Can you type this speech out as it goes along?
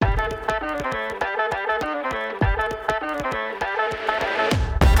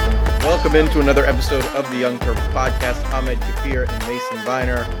Welcome into another episode of the Young Terps podcast. Ahmed Kafir and Mason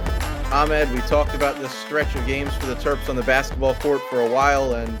Viner. Ahmed, we talked about this stretch of games for the Terps on the basketball court for a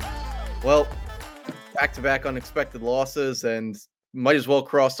while, and, well, back-to-back unexpected losses, and might as well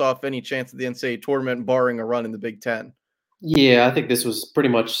cross off any chance of the NCAA tournament, barring a run in the Big Ten. Yeah, I think this was pretty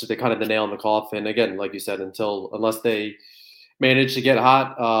much the nail in the coffin. Again, like you said, unless they manage to get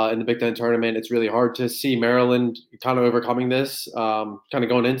hot in the Big Ten tournament, it's really hard to see Maryland kind of overcoming this. Kind of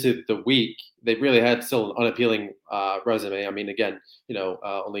going into the week, they really had still an unappealing resume. I mean, again,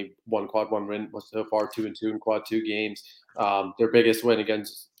 only one quad one win was so far, 2-2 in quad two games. Their biggest win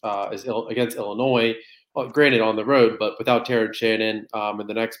against against Illinois, granted on the road, but without Terrence Shannon. And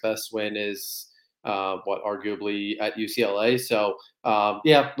the next best win is arguably at UCLA. So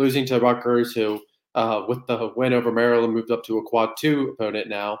losing to Rutgers, who with the win over Maryland moved up to a quad two opponent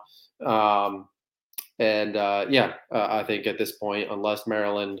now. I think at this point, unless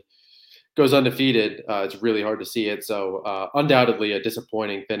Maryland goes undefeated, it's really hard to see it. So undoubtedly a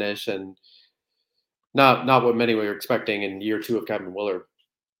disappointing finish, and not what many were expecting in year two of Kevin Willard.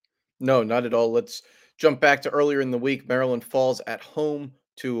 No, not at all. Let's jump back to earlier in the week. Maryland falls at home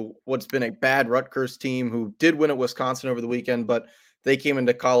to what's been a bad Rutgers team who did win at Wisconsin over the weekend, but they came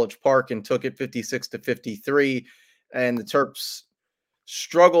into College Park and took it 56-53. And the Terps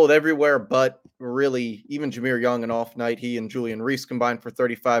struggled everywhere, but really, even Jameer Young, an off night, he and Julian Reese combined for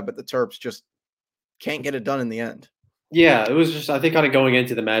 35, but the Terps just can't get it done in the end. Yeah, it was just, I think, kind of going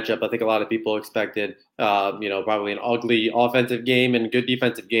into the matchup, I think a lot of people expected, probably an ugly offensive game and good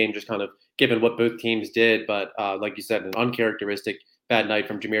defensive game, just kind of given what both teams did. But like you said, an uncharacteristic bad night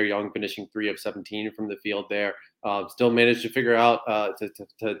from Jameer Young, finishing 3 of 17 from the field there. Still managed to figure out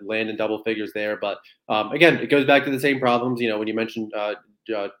to land in double figures there. But again, it goes back to the same problems. When you mentioned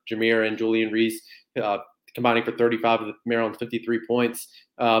Jameer and Julian Reese combining for 35 of Maryland's 53 points.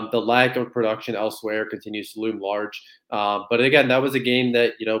 The lack of production elsewhere continues to loom large. But again, that was a game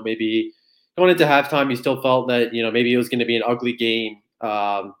that, maybe going into halftime, you still felt that, maybe it was going to be an ugly game,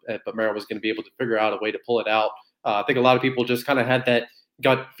 but Maryland was going to be able to figure out a way to pull it out. I think a lot of people just kind of had that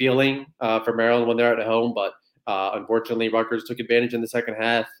gut feeling for Maryland when they're at home, but unfortunately, Rutgers took advantage in the second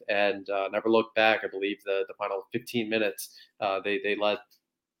half and never looked back. I believe the final 15 minutes they led.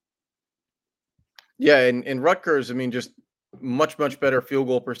 Yeah, and Rutgers, I mean, just much better field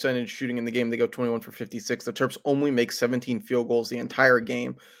goal percentage shooting in the game. They go 21 for 56. The Terps only make 17 field goals the entire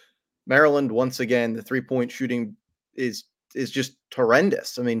game. Maryland, once again, the 3-point shooting is just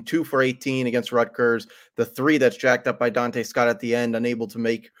horrendous. I mean, 2 for 18 against Rutgers. The 3 that's jacked up by Dante Scott at the end, unable to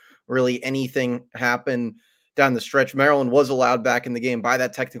make really anything happen down the stretch. Maryland was allowed back in the game by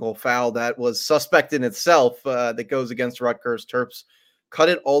that technical foul that was suspect in itself that goes against Rutgers. Terps cut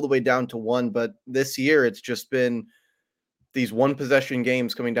it all the way down to 1, but this year it's just been these one possession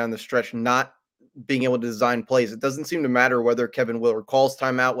games coming down the stretch, not being able to design plays. It doesn't seem to matter whether Kevin Willard calls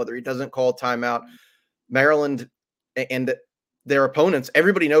timeout, whether he doesn't call timeout. Maryland and their opponents,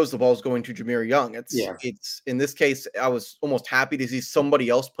 everybody knows the ball's going to Jameer Young. It's in this case, I was almost happy to see somebody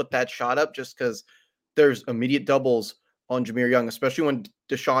else put that shot up just because there's immediate doubles on Jameer Young, especially when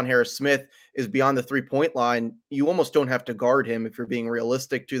Deshaun Harris-Smith is beyond the 3-point line. You almost don't have to guard him if you're being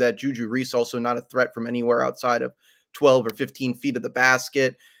realistic to that. Juju Reese also not a threat from anywhere outside of 12 or 15 feet of the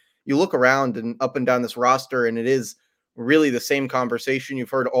basket. You look around and up and down this roster, and it is really the same conversation you've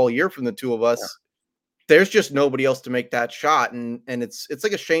heard all year from the two of us. Yeah. There's just nobody else to make that shot, and it's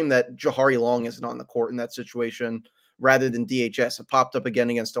like a shame that Jahari Long isn't on the court in that situation rather than DHS. It popped up again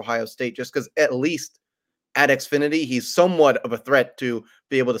against Ohio State just because at least at Xfinity, he's somewhat of a threat to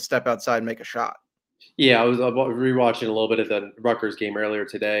be able to step outside and make a shot. Yeah, I was rewatching a little bit of the Rutgers game earlier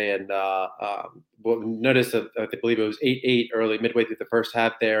today, and noticed that I believe it was 8-8 early, midway through the first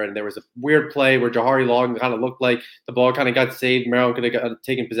half there, and there was a weird play where Jahari Long kind of looked like the ball kind of got saved. Maryland could have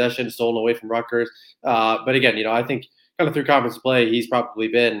taken possession, stolen away from Rutgers. But again, I think kind of through conference play, he's probably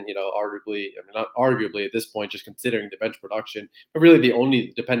been, arguably, I mean, not arguably at this point, just considering the bench production, but really the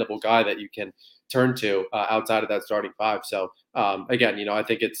only dependable guy that you can turn to outside of that starting 5. So again, I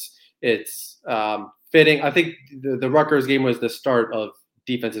think it's fitting. I think the Rutgers game was the start of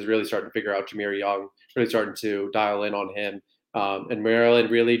defenses really starting to figure out Jameer Young, really starting to dial in on him. And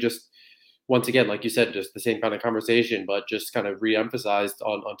Maryland really just, once again, like you said, just the same kind of conversation, but just kind of re-emphasized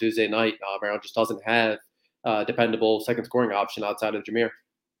on Tuesday night. Maryland just doesn't have a dependable second scoring option outside of Jameer.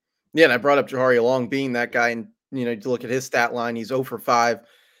 Yeah, and I brought up Jahari Long being that guy, and to look at his stat line, he's 0 for 5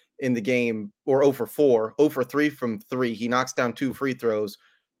 in the game, or 0 for 4, 0 for 3 from 3. He knocks down 2 free throws,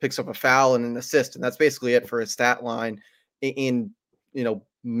 picks up a foul and an assist, and that's basically it for his stat line in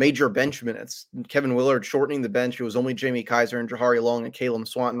major bench minutes. Kevin Willard shortening the bench. It was only Jamie Kaiser and Jahari Long and Caleb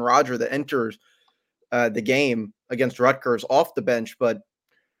Swanton Roger that enters the game against Rutgers off the bench. But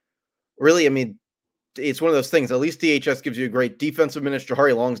really, I mean, it's one of those things. At least DHS gives you a great defensive minutes.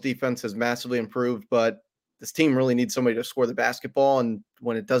 Jahari Long's defense has massively improved, but this team really needs somebody to score the basketball. And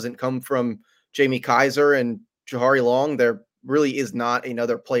when it doesn't come from Jamie Kaiser and Jahari Long, there really is not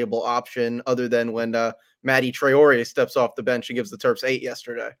another playable option other than when Matty Traore steps off the bench and gives the Terps 8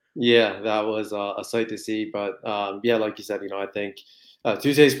 yesterday. Yeah, that was a sight to see. But yeah, like you said, I think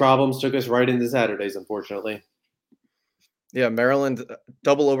Tuesday's problems took us right into Saturday's, unfortunately. Yeah, Maryland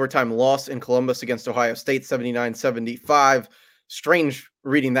double overtime loss in Columbus against Ohio State, 79-75. Strange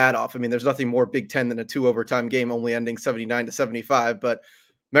reading that off. I mean, there's nothing more Big Ten than a 2 overtime game only ending 79-75, but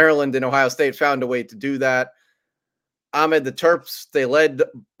Maryland and Ohio State found a way to do that. Ahmed, the Terps, they led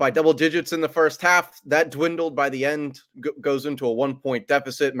by double digits in the first half. That dwindled by the end, goes into a 1-point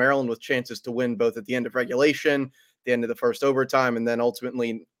deficit. Maryland with chances to win both at the end of regulation, the end of the first overtime, and then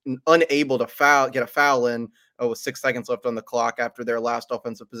ultimately unable to get a foul in with 6 seconds left on the clock after their last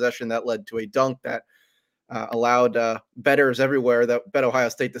offensive possession. That led to a dunk that allowed bettors everywhere that bet Ohio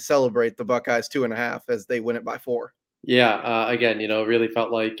State to celebrate the Buckeyes 2.5 as they win it by 4. Yeah, again, really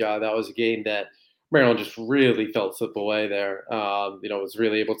felt like that was a game that Maryland just really felt slip away there. Was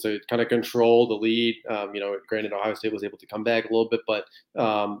really able to kind of control the lead. Granted, Ohio State was able to come back a little bit, but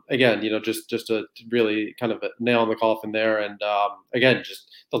again, just a really kind of a nail in the coffin there. And again, just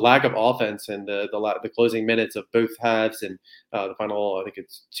the lack of offense and the closing minutes of both halves and the final, I think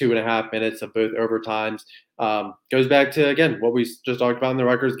it's 2.5 minutes of both overtimes. Goes back to, again, what we just talked about in the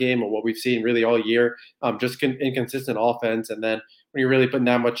Rutgers game, or what we've seen really all year, just inconsistent offense. And then when you're really putting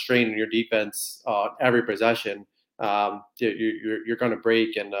that much strain on your defense every possession, you're going to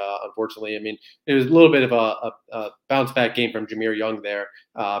break. And unfortunately, I mean, it was a little bit of a bounce back game from Jameer Young there,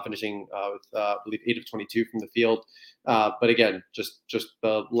 finishing with, I believe, 8 of 22 from the field. But again, just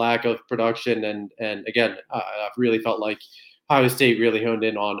the lack of production. And again, I really felt like Ohio State really honed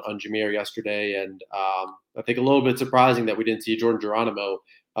in on Jameer yesterday. And I think a little bit surprising that we didn't see Jordan Geronimo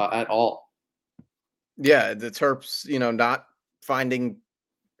at all. Yeah, the Terps, not finding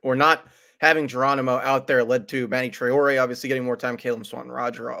or not having Geronimo out there led to Matty Traore obviously getting more time. Caleb Swanton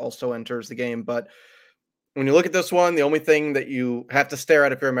Roger also enters the game. But when you look at this one, the only thing that you have to stare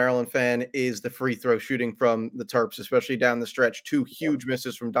at if you're a Maryland fan is the free throw shooting from the Terps, especially down the stretch. 2 huge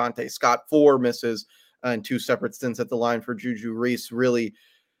misses from Dante Scott, 4 misses and 2 separate stints at the line for Juju Reese. Really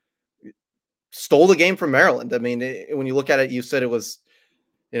stole the game from Maryland. I mean, when you look at it, you said it was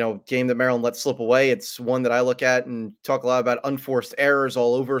game that Maryland let slip away. It's one that I look at and talk a lot about unforced errors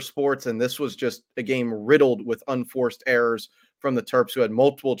all over sports. And this was just a game riddled with unforced errors from the Terps, who had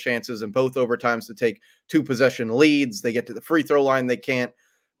multiple chances in both overtimes to take 2 possession leads. They get to the free throw line. They can't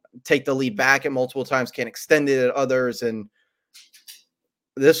take the lead back at multiple times, can't extend it at others. And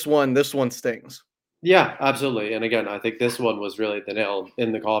this one stings. Yeah, absolutely. And again, I think this one was really the nail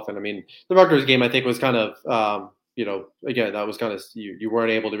in the coffin. I mean, the Rutgers game, I think, was kind of, again, that was kind of, you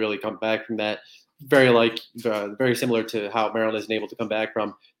weren't able to really come back from that. Very similar to how Maryland isn't able to come back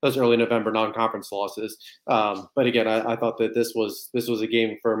from those early November non-conference losses. But again, I thought that this was a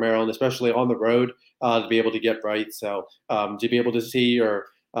game for Maryland, especially on the road, to be able to get right. So to be able to see your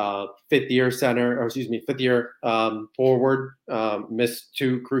fifth-year forward missed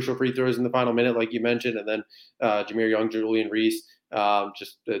 2 crucial free throws in the final minute, like you mentioned, and then Jameer Young, Julian Reese,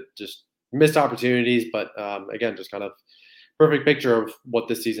 just missed opportunities. But again, just kind of perfect picture of what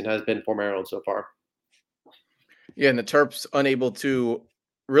this season has been for Maryland so far. Yeah, and the Terps unable to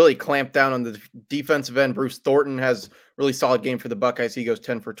really clamp down on the defensive end. Bruce Thornton has really solid game for the Buckeyes. He goes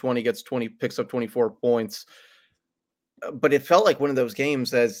 10 for 20, picks up 24 points. But it felt like one of those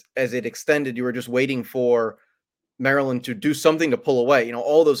games as it extended, you were just waiting for Maryland to do something to pull away.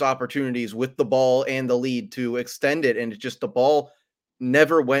 All those opportunities with the ball and the lead to extend it, and the ball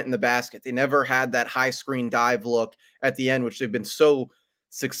never went in the basket. They never had that high screen dive look at the end, which they've been so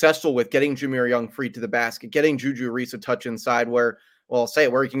successful with, getting Jameer Young free to the basket, getting Juju Reese a touch inside where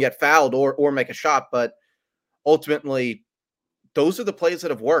he can get fouled or make a shot. But ultimately, those are the plays that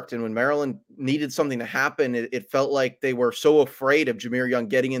have worked. And when Maryland needed something to happen, it felt like they were so afraid of Jameer Young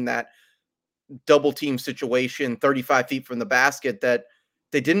getting in that double team situation 35 feet from the basket that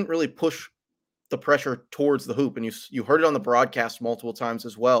they didn't really push the pressure towards the hoop. And you heard it on the broadcast multiple times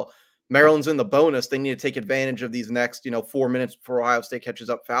as well. Maryland's in the bonus. They need to take advantage of these next, 4 minutes before Ohio State catches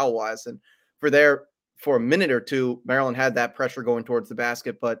up foul wise. And for a minute or two, Maryland had that pressure going towards the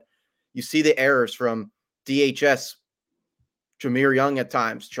basket, but you see the errors from DHS, Jameer Young at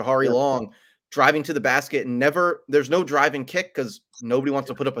times, Jahari Long, driving to the basket and never there's no driving kick because nobody wants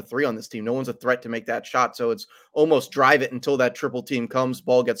to put up a three on this team. No one's a threat to make that shot. So it's almost drive it until that triple team comes,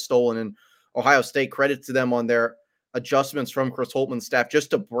 ball gets stolen. And Ohio State, credit to them on their adjustments from Chris Holtman's staff just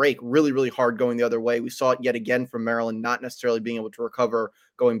to break really, really hard going the other way. We saw it yet again from Maryland, not necessarily being able to recover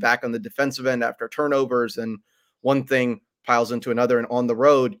going back on the defensive end after turnovers. And one thing piles into another. And on the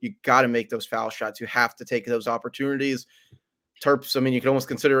road, you got to make those foul shots. You have to take those opportunities. Terps, I mean, you can almost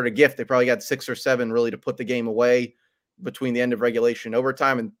consider it a gift. They probably got 6 or 7 really to put the game away between the end of regulation and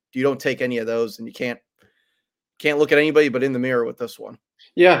overtime. And you don't take any of those, and you can't look at anybody but in the mirror with this one.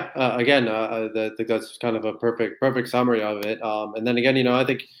 Yeah, again, I think that's kind of a perfect summary of it. And then again, I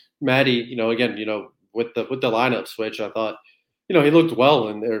think Maddie, again, with the lineup switch, I thought, he looked well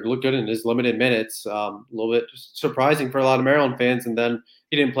and or looked good in his limited minutes. A little bit surprising for a lot of Maryland fans, and then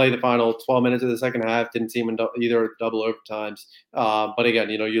he didn't play the final 12 minutes of the second half. Didn't see him in either double overtimes. But again,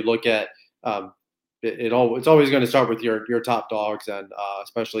 you look at it's always going to start with your top dogs, and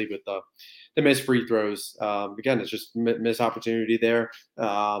especially with the missed free throws. Again, it's just missed opportunity there.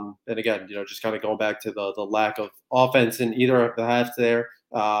 And again, just kind of going back to the lack of offense in either of the halves there.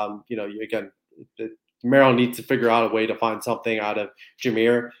 Again, Maryland needs to figure out a way to find something out of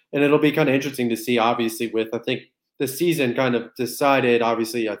Jameer. And it'll be kind of interesting to see, obviously, with, I think, the season kind of decided.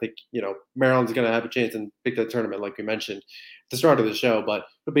 Obviously, I think, Maryland's going to have a chance in Big Ten tournament, like we mentioned at the start of the show. But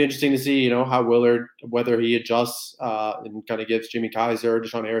it'll be interesting to see, how Willard, whether he adjusts and kind of gives Jimmy Kaiser,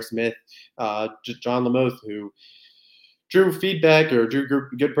 Deshaun Harris-Smith, John Lamoth, who drew feedback or drew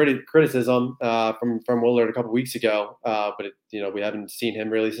good criticism from Willard a couple weeks ago. But we haven't seen him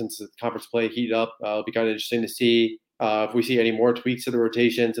really since the conference play heat up. It'll be kind of interesting to see if we see any more tweaks to the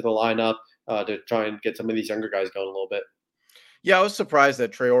rotation, to the lineup, to try and get some of these younger guys going a little bit. Yeah, I was surprised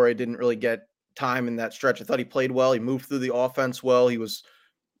that Traore didn't really get time in that stretch. I thought he played well. He moved through the offense well. He was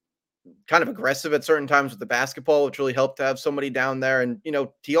kind of aggressive at certain times with the basketball, which really helped to have somebody down there. And,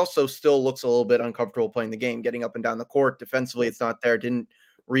 he also still looks a little bit uncomfortable playing the game, getting up and down the court. Defensively, it's not there. Didn't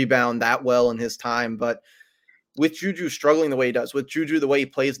rebound that well in his time. But with Juju struggling the way he does, with Juju the way he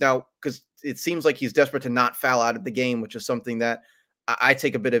plays now, because it seems like he's desperate to not foul out of the game, which is something that I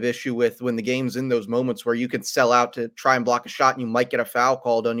take a bit of issue with when the game's in those moments where you can sell out to try and block a shot and you might get a foul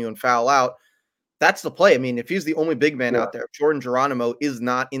called on you and foul out. That's the play. I mean, if he's the only big man out there, if Jordan Geronimo is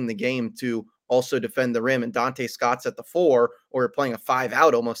not in the game to also defend the rim and Dante Scott's at the 4, or you're playing a 5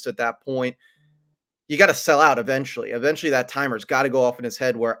 out almost at that point, you got to sell out eventually. Eventually that timer's got to go off in his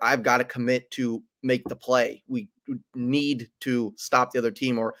head where I've got to commit to make the play. We need to stop the other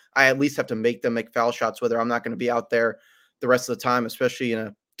team, or I at least have to make them make foul shots, whether I'm not going to be out there the rest of the time, especially in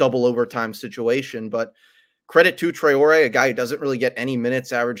a double overtime situation. But credit to Traore, a guy who doesn't really get any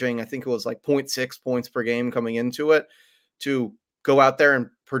minutes, averaging, I think it was like 0.6 points per game coming into it, to go out there and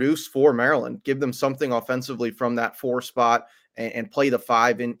produce for Maryland, give them something offensively from that 4 spot and play the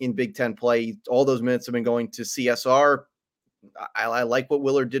 5 in Big Ten play. All those minutes have been going to CSR. I like what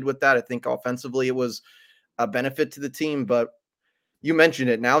Willard did with that. I think offensively it was a benefit to the team, but you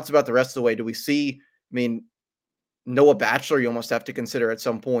mentioned it. Now it's about the rest of the way. Do we see, I mean, Noah Bachelor, you almost have to consider at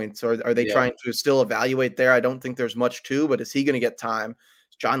some point. So are they trying to still evaluate there? I don't think there's much to, but is he going to get time?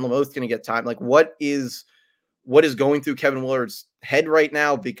 Is John Lamoth going to get time? Like what is going through Kevin Willard's head right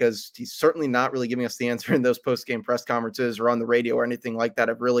now? Because he's certainly not really giving us the answer in those post-game press conferences or on the radio or anything like that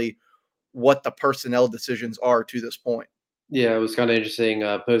of really what the personnel decisions are to this point. Yeah, it was kind of interesting.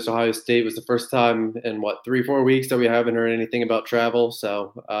 Post Ohio State was the first time in 3-4 weeks that we haven't heard anything about travel.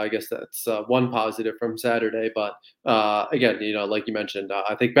 So I guess that's one positive from Saturday. But again, like you mentioned,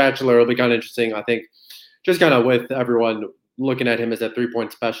 I think Bachelor will be kind of interesting. I think just kind of with everyone looking at him as a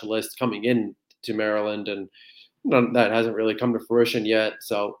 3-point specialist coming in to Maryland, and that hasn't really come to fruition yet.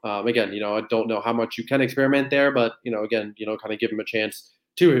 So again, I don't know how much you can experiment there, but again, kind of give him a chance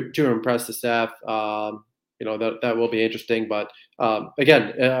to impress the staff. That will be interesting. But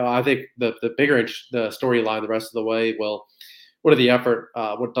again, I think the bigger the storyline the rest of the way will, what does the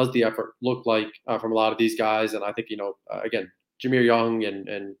effort look like from a lot of these guys? And I think again, Jameer Young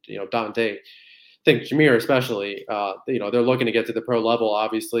and Dante. I think Jameer especially, they're looking to get to the pro level,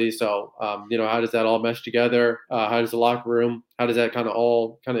 obviously. So how does that all mesh together? How does the locker room? How does that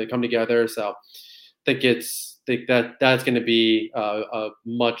all come together? So I think that's going to be a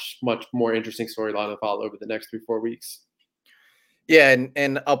much more interesting storyline to follow over the next 3-4 weeks. Yeah,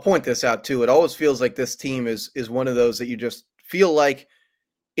 and I'll point this out too. It always feels like this team is one of those that you just feel like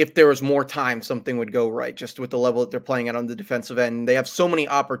if there was more time, something would go right, just with the level that they're playing at on the defensive end. They have so many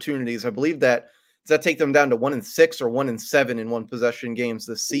opportunities. I believe does that take them down to 1-6 or 1-7 in one possession games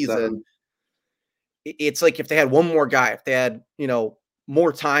this season? It's like if they had one more guy, if they had,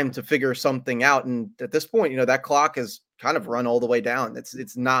 more time to figure something out. And at this point, that clock has kind of run all the way down.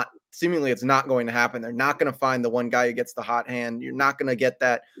 It's not seemingly it's not going to happen. They're not going to find the one guy who gets the hot hand. You're not going to get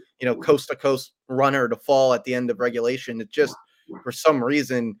that, coast to coast runner to fall at the end of regulation. It just for some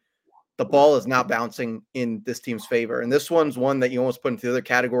reason the ball is not bouncing in this team's favor. And this one's one that you almost put into the other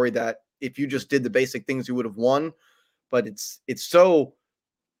category that if you just did the basic things, you would have won. But it's so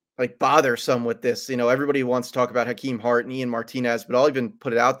like bothersome with this. Everybody wants to talk about Hakeem Hart and Ian Martinez, but I'll even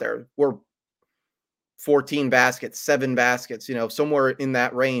put it out there. We're 14 baskets, 7 baskets, somewhere in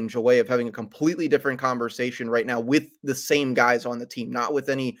that range away of having a completely different conversation right now with the same guys on the team, not with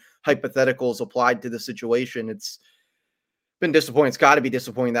any hypotheticals applied to the situation. It's been disappointing. It's got to be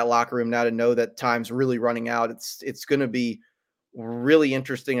disappointing that locker room now to know that time's really running out. It's going to be really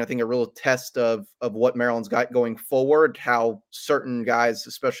interesting. I think a real test of what Maryland's got going forward, how certain guys,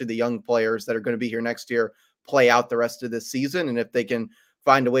 especially the young players that are going to be here next year, play out the rest of this season. And if they can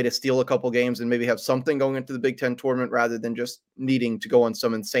find a way to steal a couple games and maybe have something going into the Big Ten tournament rather than just needing to go on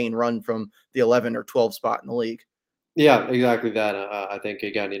some insane run from the 11 or 12 spot in the league. Yeah, exactly that. I think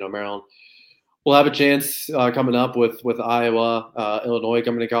again, Maryland will have a chance coming up with Iowa, Illinois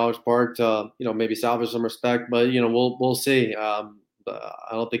coming to College Park to maybe salvage some respect, but we'll see. But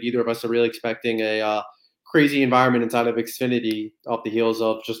I don't think either of us are really expecting a crazy environment inside of Xfinity off the heels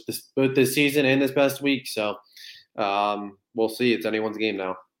of just both this season and this past week. So we'll see. It's anyone's game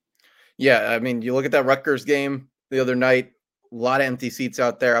now. Yeah, I mean, you look at that Rutgers game the other night. A lot of empty seats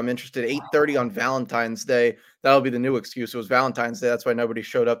out there. I'm interested. 8:30 on Valentine's Day. That'll be the new excuse. It was Valentine's Day. That's why nobody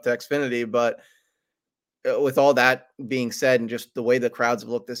showed up to Xfinity. But with all that being said, and just the way the crowds have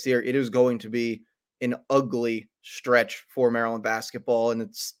looked this year, it is going to be an ugly stretch for Maryland basketball. And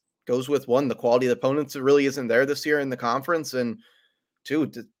it's goes with one, the quality of the opponents. It really isn't there this year in the conference. And two,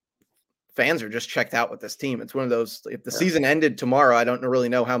 fans are just checked out with this team. It's one of those, if the season ended tomorrow, I don't really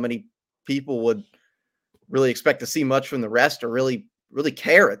know how many people would really expect to see much from the rest or really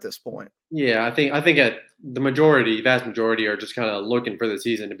care at this point. Yeah, I think at the vast majority, are just kind of looking for the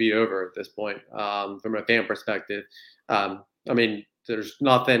season to be over at this point. From a fan perspective, I mean, there's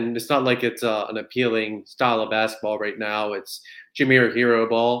nothing. It's not like it's an appealing style of basketball right now. It's Jameer hero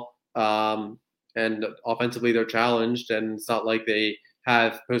ball, and offensively they're challenged, and it's not like they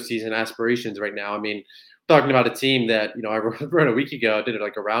have postseason aspirations right now. I mean, talking about a team that I wrote a week ago. I did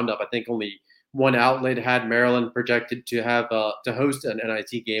like a roundup. I think only one outlet had Maryland projected to have to host an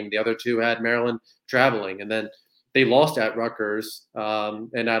NIT game. The other two had Maryland traveling, and then they lost at Rutgers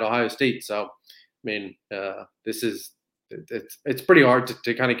and at Ohio State. So, I mean, it's pretty hard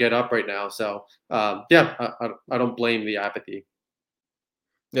to kind of get up right now. So, yeah, I don't blame the apathy.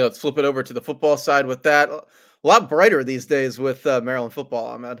 Yeah, let's flip it over to the football side with that. A lot brighter these days with Maryland football,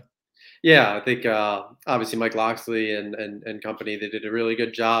 Ahmed. Yeah, I think obviously Mike Loxley and company, they did a really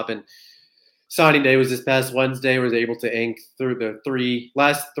good job. And signing day was this past Wednesday. Was able to ink through the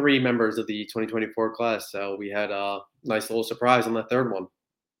last three members of the 2024 class. So we had a nice little surprise on the third one.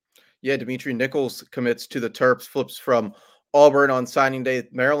 Yeah, Dimitri Nichols commits to the Terps, flips from Auburn on signing day.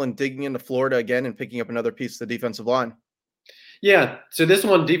 Maryland digging into Florida again and picking up another piece of the defensive line. Yeah, so this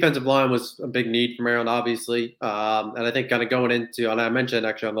one, defensive line, was a big need for Maryland, obviously, and I think kind of going into, and I mentioned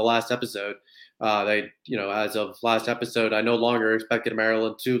actually on the last episode, as of last episode, I no longer expected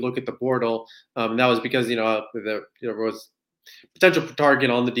Maryland to look at the portal. That was because there was potential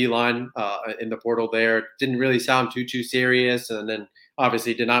target on the D line in the portal. There didn't really sound too serious, and then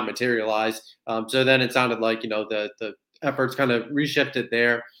obviously did not materialize. So then it sounded like the efforts kind of reshifted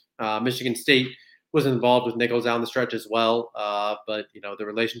there. Michigan State was involved with Nichols down the stretch as well. But the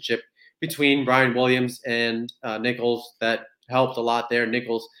relationship between Brian Williams and Nichols, that helped a lot there.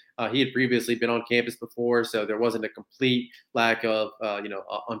 Nichols, he had previously been on campus before, so there wasn't a complete lack of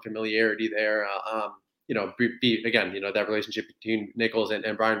unfamiliarity there. Again, that relationship between Nichols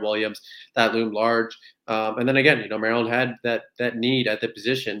and Brian Williams, that loomed large. And then again, Maryland had that need at the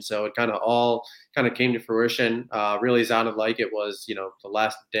position, so it kind of all came to fruition. Really sounded like it was the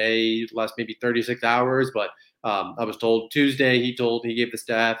last maybe 36 hours, but I was told Tuesday he gave the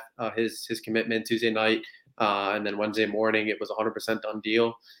staff his commitment Tuesday night, and then Wednesday morning it was 100% done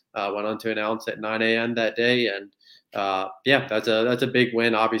deal. Went on to announce at 9 a.m. that day, and yeah, that's a big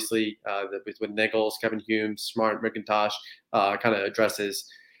win. Obviously, with Nichols, Kevin Humes, Smart, McIntosh, kind of addresses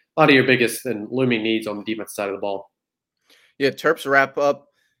a lot of your biggest and looming needs on the defense side of the ball. Yeah, Terps wrap up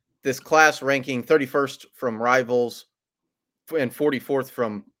this class ranking 31st from rivals and 44th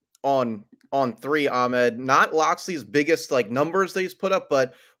from on three. Ahmed, not Loxley's biggest numbers that he's put up,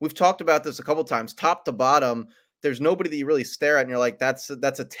 but we've talked about this a couple times. Top to bottom, there's nobody that you really stare at and you're like, that's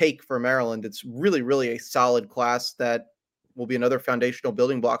a take for Maryland. It's really a solid class that will be another foundational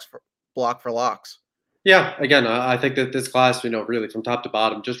building block for locks. Yeah, again, I think that this class, really from top to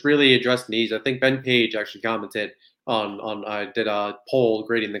bottom, just really addressed needs. I think Ben Page actually commented on I did a poll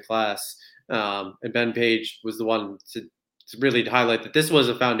grading the class, and Ben Page was the one to really highlight that this was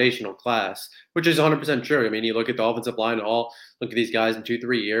a foundational class, which is 100% true. I mean, you look at the offensive line and all, look at these guys in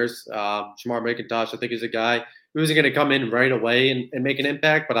 2-3 years. Shamar McIntosh, I think, is a guy who's going to come in right away and make an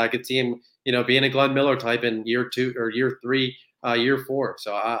impact, but I could see him, being a Glenn Miller type in year 2 or year 3, year 4.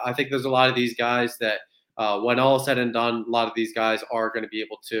 So I think there's a lot of these guys that when all is said and done, a lot of these guys are going to be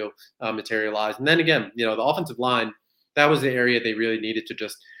able to materialize. And then again, the offensive line, that was the area they really needed to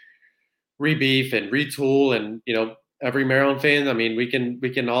just rebeef and retool. And, every Maryland fan, I mean, we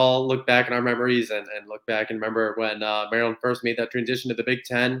can all look back in our memories and look back and remember when Maryland first made that transition to the Big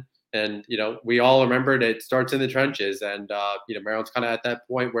Ten. And, we all remembered it starts in the trenches. And, Maryland's kind of at that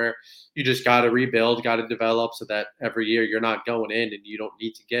point where you just got to rebuild, got to develop so that every year you're not going in and you don't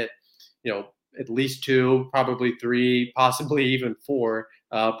need to get, at least 2, probably 3, possibly even 4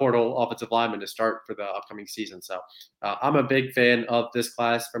 portal offensive linemen to start for the upcoming season. So I'm a big fan of this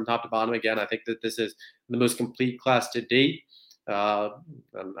class from top to bottom. Again, I think that this is the most complete class to date.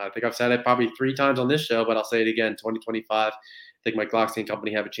 And I think I've said it probably 3 times on this show, but I'll say it again, 2025. I think Mike Locksley and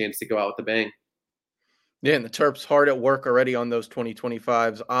company have a chance to go out with a bang. Yeah, and the Terps hard at work already on those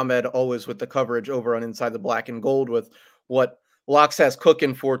 2025s. Ahmed always with the coverage over on Inside the Black and Gold with what Locks has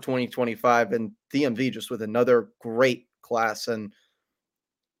cooking for 2025, and DMV just with another great class. And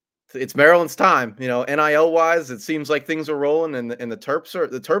it's Maryland's time, NIL wise. It seems like things are rolling, and the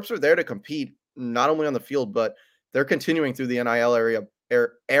Terps are there to compete not only on the field, but they're continuing through the NIL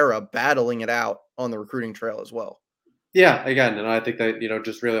era, battling it out on the recruiting trail as well. Yeah, again, and I think that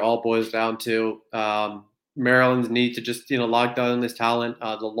just really all boils down to Maryland's need to just lock down this talent,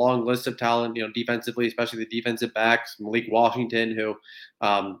 the long list of talent, defensively, especially the defensive backs, Malik Washington, who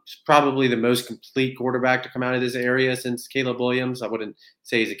is probably the most complete quarterback to come out of this area since Caleb Williams. I wouldn't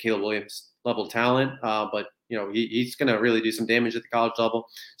say he's a Caleb Williams level talent, but he's going to really do some damage at the college level.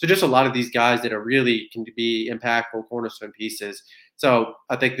 So just a lot of these guys that are really can be impactful cornerstone pieces. So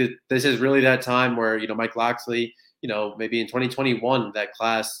I think that this is really that time where Mike Locksley, maybe in 2021, that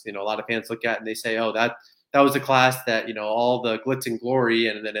class, a lot of fans look at and they say, oh, that was a class that, all the glitz and glory,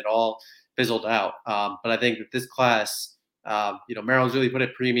 and then it all fizzled out. But I think that this class, Maryland's really put a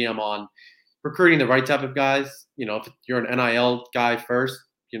premium on recruiting the right type of guys. If you're an NIL guy first,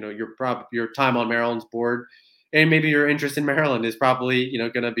 your time on Maryland's board, and maybe your interest in Maryland is probably,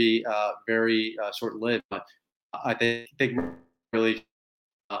 going to be very short-lived. But I think really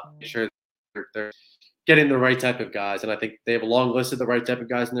make sure they're getting the right type of guys. And I think they have a long list of the right type of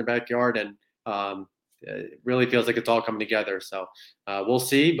guys in their backyard. And it really feels like it's all coming together. So we'll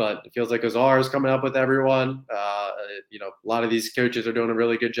see, but it feels like Azar is coming up with everyone. A lot of these coaches are doing a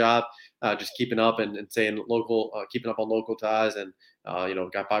really good job just keeping up and saying local, keeping up on local ties, and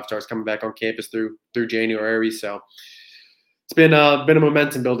got 5 stars coming back on campus through January. So it's been a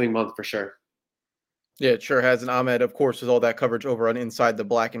momentum building month for sure. Yeah, it sure has. And Ahmed, of course, with all that coverage over on Inside the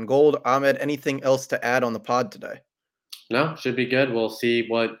Black and Gold. Ahmed, anything else to add on the pod today? No, should be good. We'll see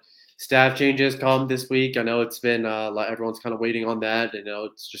what staff changes come this week. I know it's been everyone's kind of waiting on that.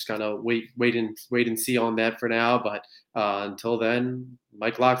 It's just kind of wait and see on that for now. But until then,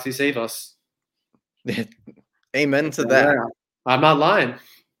 Mike Locksley, save us. Amen to that. I'm not lying.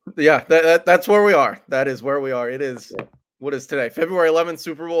 Yeah, that's where we are. That is where we are. It is. What is today? February 11th,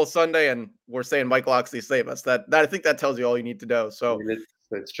 Super Bowl Sunday, and we're saying Mike Locksley save us. That I think that tells you all you need to know. So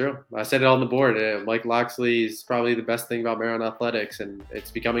it's true. I said it on the board. Mike Locksley is probably the best thing about Maryland athletics, and it's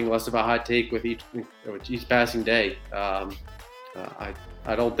becoming less of a hot take with each passing day. I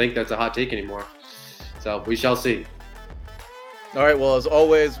don't think that's a hot take anymore. So we shall see. All right. Well, as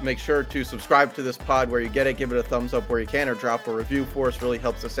always, make sure to subscribe to this pod where you get it. Give it a thumbs up where you can, or drop a review for us. Really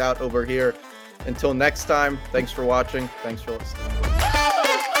helps us out over here. Until next time, thanks for watching. Thanks for listening.